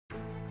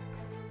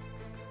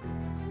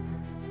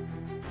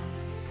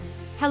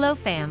Hello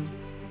fam.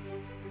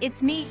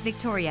 It's me,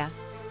 Victoria.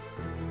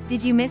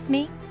 Did you miss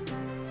me?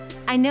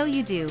 I know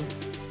you do.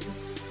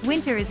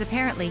 Winter is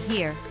apparently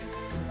here.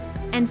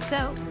 And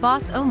so,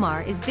 boss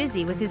Omar is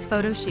busy with his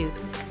photo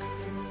shoots.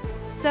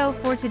 So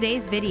for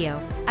today's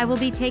video, I will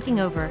be taking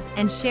over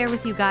and share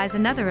with you guys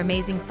another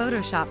amazing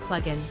Photoshop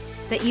plugin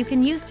that you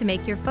can use to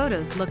make your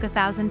photos look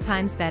 1,000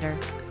 times better.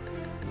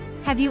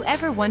 Have you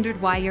ever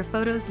wondered why your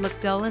photos look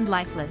dull and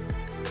lifeless?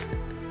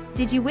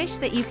 Did you wish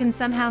that you can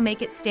somehow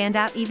make it stand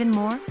out even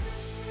more?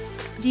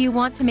 Do you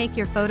want to make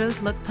your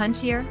photos look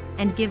punchier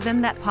and give them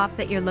that pop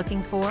that you're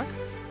looking for?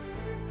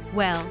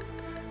 Well,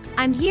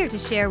 I'm here to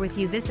share with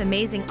you this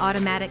amazing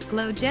automatic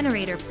glow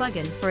generator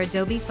plugin for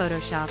Adobe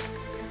Photoshop.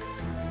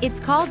 It's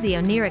called the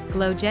Oniric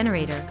Glow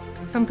Generator,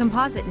 from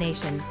Composite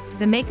Nation,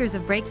 the makers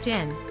of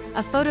Breakgen,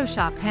 a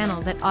Photoshop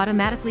panel that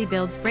automatically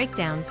builds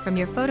breakdowns from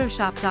your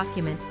Photoshop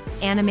document,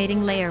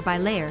 animating layer by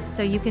layer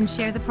so you can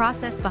share the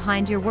process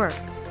behind your work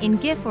in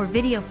GIF or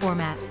video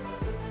format.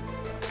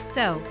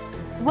 So,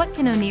 what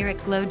can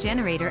Oniric Glow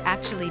Generator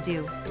actually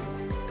do?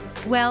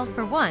 Well,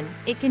 for one,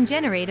 it can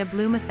generate a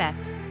bloom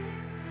effect.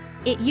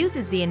 It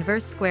uses the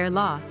inverse square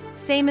law,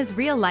 same as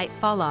real light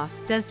falloff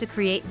does, to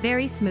create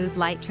very smooth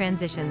light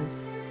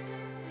transitions.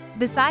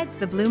 Besides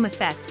the bloom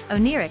effect,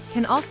 Oniric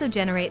can also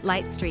generate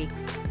light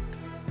streaks.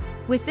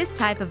 With this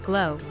type of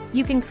glow,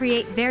 you can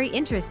create very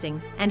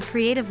interesting and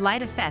creative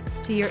light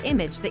effects to your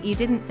image that you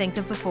didn't think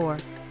of before.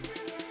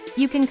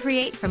 You can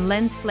create from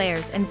lens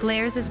flares and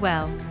glares as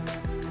well.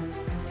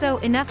 So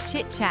enough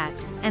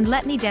chit-chat, and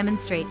let me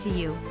demonstrate to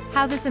you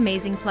how this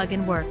amazing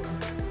plugin works.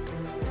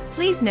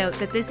 Please note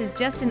that this is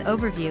just an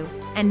overview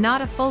and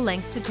not a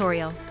full-length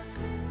tutorial.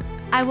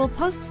 I will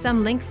post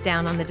some links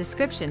down on the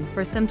description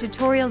for some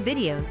tutorial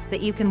videos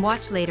that you can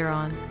watch later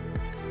on.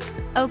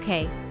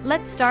 Okay,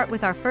 let's start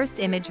with our first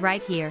image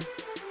right here.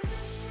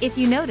 If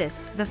you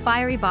noticed, the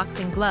fiery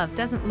boxing glove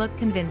doesn't look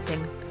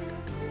convincing.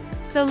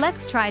 So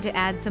let's try to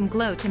add some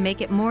glow to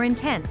make it more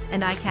intense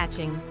and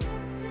eye-catching.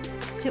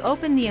 To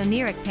open the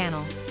Oniric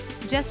panel,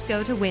 just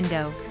go to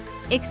Window,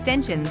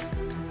 Extensions,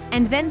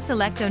 and then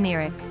select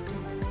Oniric.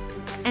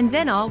 And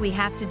then all we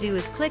have to do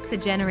is click the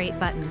Generate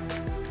button.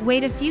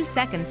 Wait a few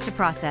seconds to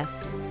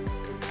process.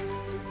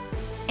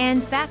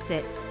 And that's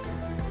it.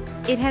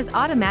 It has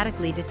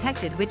automatically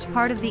detected which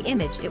part of the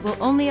image it will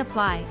only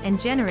apply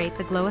and generate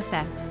the glow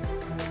effect.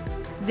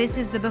 This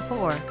is the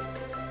before.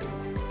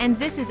 And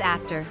this is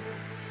after.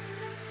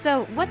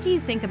 So, what do you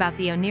think about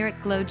the Oniric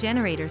Glow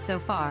Generator so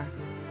far?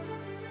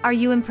 Are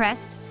you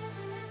impressed?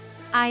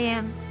 I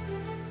am.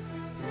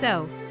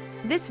 So,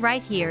 this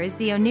right here is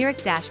the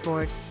Oneeric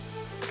Dashboard.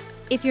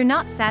 If you're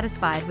not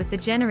satisfied with the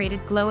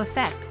generated glow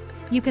effect,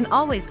 you can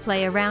always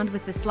play around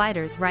with the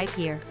sliders right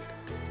here.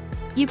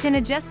 You can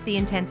adjust the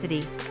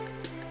intensity,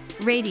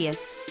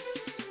 radius,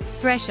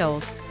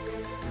 threshold,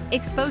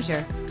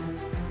 exposure,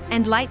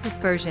 and light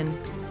dispersion.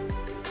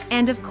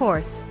 And of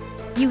course,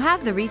 you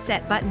have the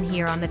reset button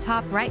here on the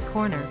top right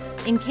corner,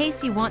 in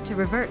case you want to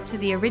revert to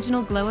the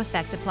original glow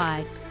effect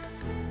applied.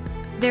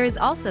 There is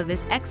also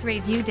this X-ray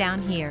view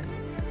down here,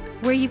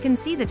 where you can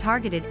see the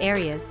targeted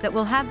areas that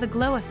will have the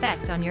glow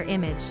effect on your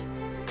image.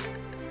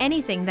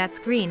 Anything that's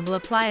green will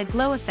apply a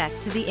glow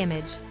effect to the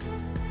image.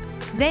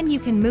 Then you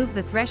can move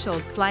the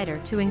threshold slider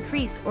to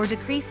increase or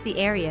decrease the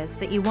areas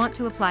that you want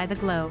to apply the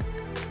glow.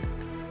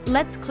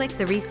 Let's click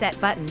the reset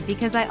button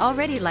because I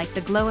already like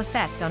the glow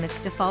effect on its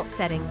default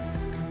settings.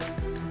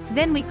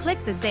 Then we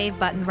click the save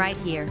button right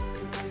here.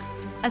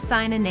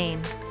 Assign a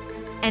name.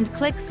 And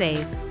click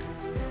save.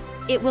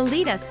 It will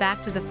lead us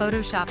back to the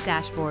Photoshop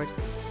dashboard.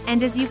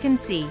 And as you can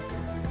see,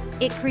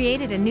 it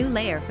created a new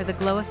layer for the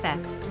glow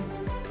effect.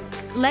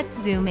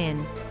 Let's zoom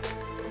in.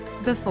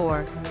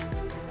 Before.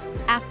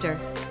 After.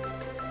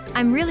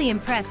 I'm really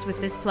impressed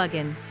with this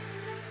plugin.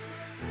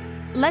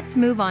 Let's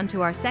move on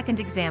to our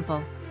second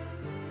example.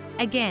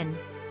 Again,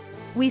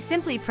 we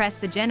simply press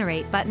the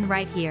generate button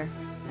right here.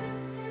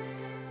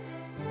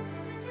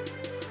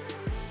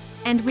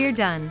 And we're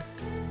done.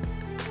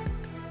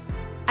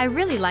 I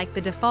really like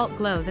the default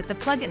glow that the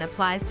plugin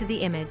applies to the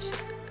image.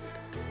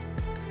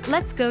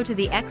 Let's go to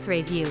the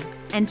X-ray view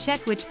and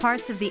check which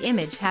parts of the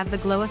image have the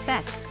glow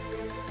effect.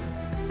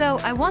 So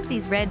I want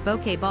these red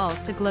bokeh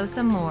balls to glow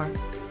some more.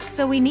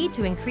 So we need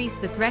to increase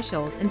the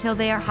threshold until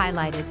they are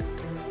highlighted.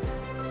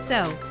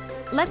 So,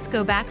 let's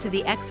go back to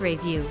the X-ray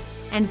view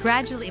and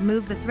gradually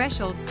move the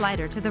threshold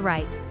slider to the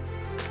right.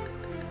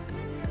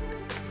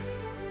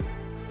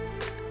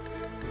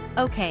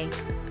 Okay,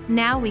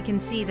 now we can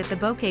see that the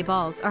bokeh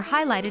balls are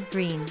highlighted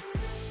green.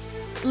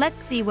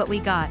 Let's see what we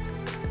got.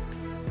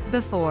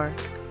 Before.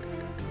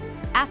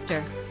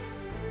 After.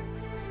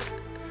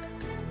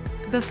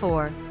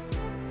 Before.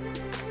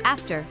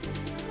 After.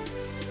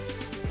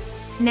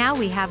 Now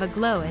we have a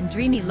glow and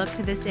dreamy look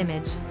to this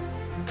image.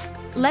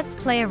 Let's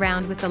play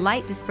around with the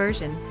light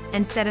dispersion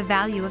and set a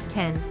value of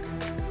 10.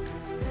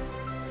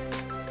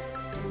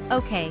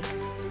 Okay.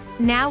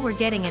 Now we're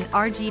getting an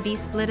RGB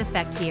split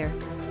effect here.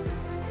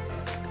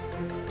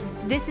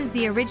 This is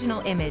the original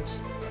image.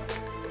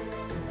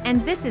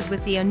 And this is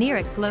with the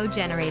Oniric Glow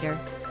Generator.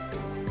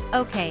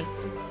 Okay.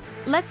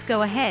 Let's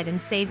go ahead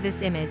and save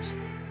this image.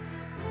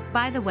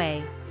 By the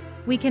way,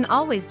 we can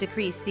always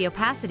decrease the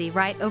opacity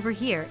right over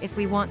here if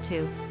we want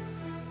to.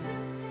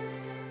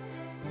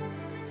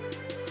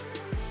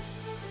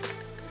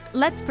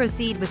 Let's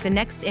proceed with the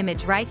next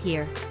image right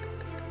here.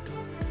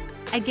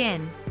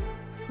 Again,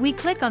 we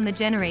click on the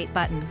Generate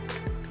button.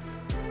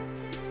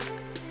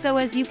 So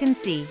as you can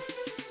see,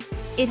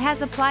 it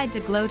has applied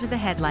to glow to the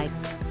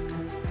headlights.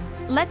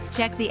 Let's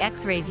check the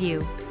X-ray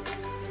view.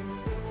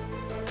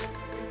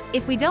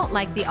 If we don't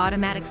like the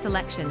automatic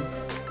selection,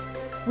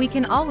 we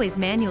can always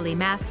manually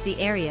mask the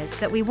areas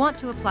that we want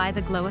to apply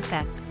the glow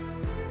effect.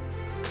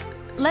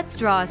 Let's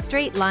draw a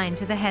straight line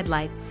to the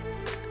headlights.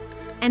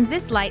 And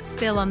this light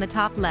spill on the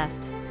top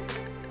left.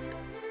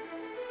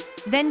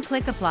 Then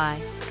click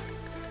Apply.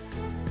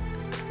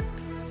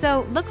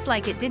 So, looks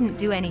like it didn't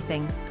do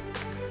anything.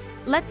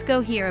 Let's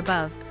go here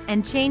above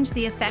and change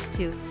the effect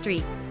to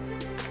Streaks.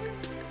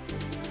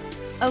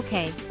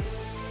 Okay.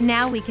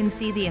 Now we can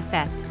see the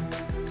effect.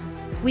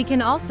 We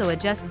can also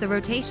adjust the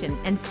rotation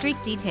and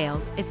streak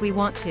details if we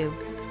want to.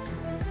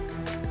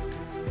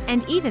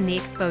 And even the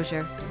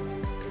exposure.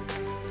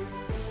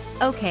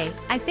 Okay,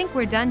 I think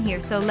we're done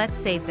here, so let's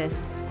save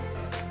this.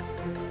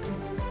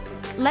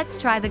 Let's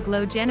try the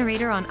glow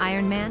generator on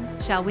Iron Man,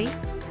 shall we?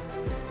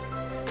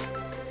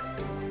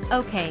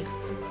 Okay.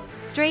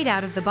 Straight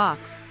out of the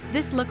box,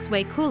 this looks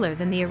way cooler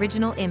than the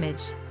original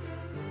image.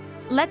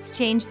 Let's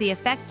change the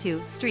effect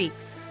to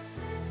Streaks.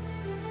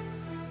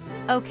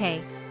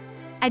 Okay.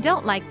 I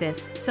don't like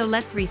this, so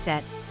let's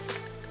reset.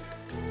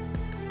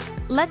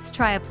 Let's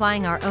try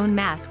applying our own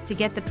mask to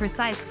get the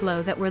precise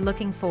glow that we're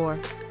looking for.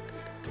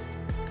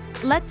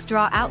 Let's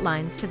draw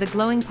outlines to the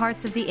glowing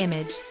parts of the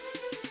image.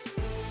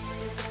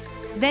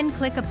 Then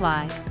click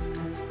Apply.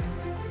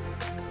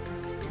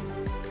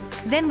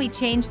 Then we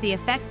change the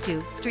effect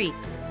to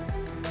Streaks.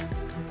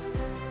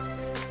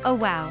 Oh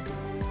wow!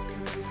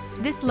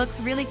 This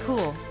looks really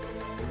cool.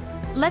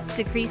 Let's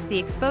decrease the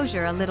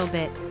exposure a little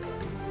bit.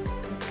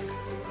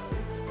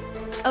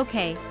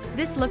 Okay,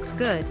 this looks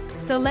good,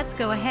 so let's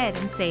go ahead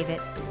and save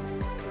it.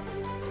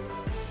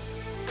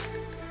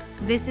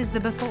 This is the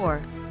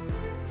before.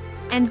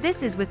 And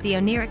this is with the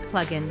Oniric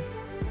plugin.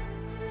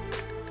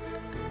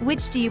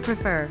 Which do you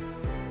prefer?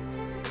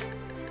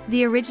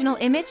 The original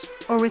image,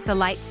 or with the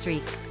light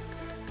streaks?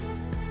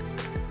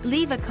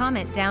 Leave a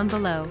comment down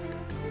below.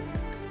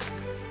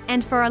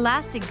 And for our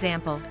last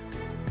example,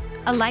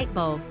 a light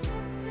bulb.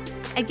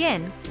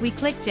 Again, we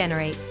click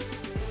Generate.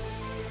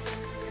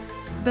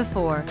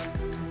 Before.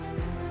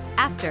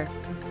 After.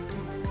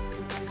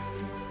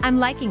 I'm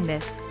liking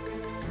this.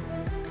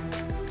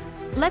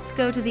 Let's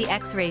go to the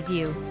X-ray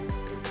view.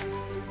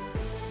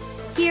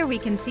 Here we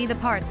can see the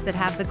parts that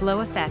have the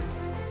glow effect.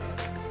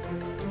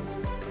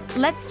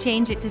 Let's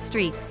change it to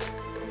streaks.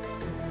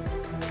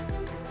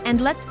 And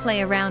let's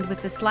play around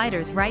with the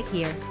sliders right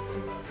here.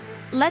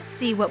 Let's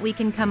see what we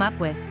can come up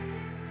with.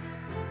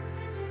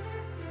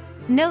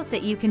 Note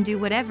that you can do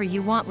whatever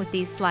you want with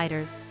these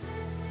sliders.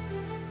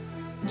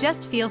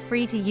 Just feel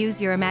free to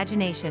use your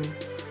imagination.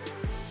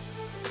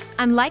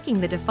 I'm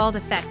liking the default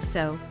effect,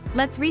 so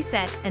let's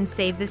reset and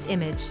save this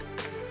image.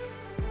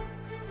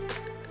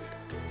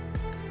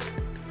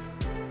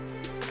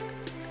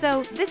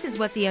 So, this is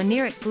what the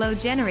Oniric Glow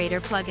Generator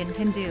plugin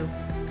can do.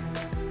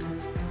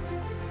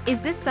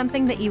 Is this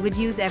something that you would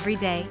use every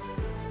day?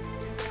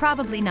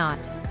 Probably not.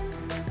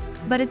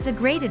 But it's a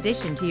great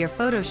addition to your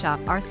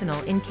Photoshop arsenal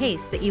in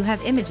case that you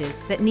have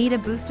images that need a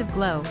boost of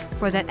glow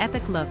for that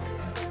epic look.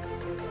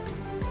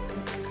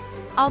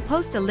 I'll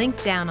post a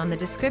link down on the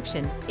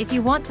description if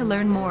you want to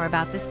learn more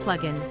about this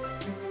plugin.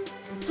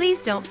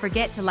 Please don't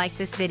forget to like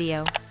this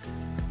video.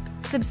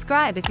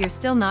 Subscribe if you're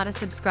still not a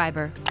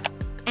subscriber.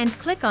 And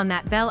click on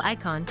that bell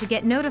icon to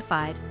get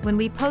notified when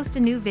we post a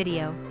new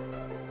video.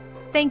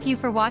 Thank you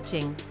for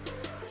watching.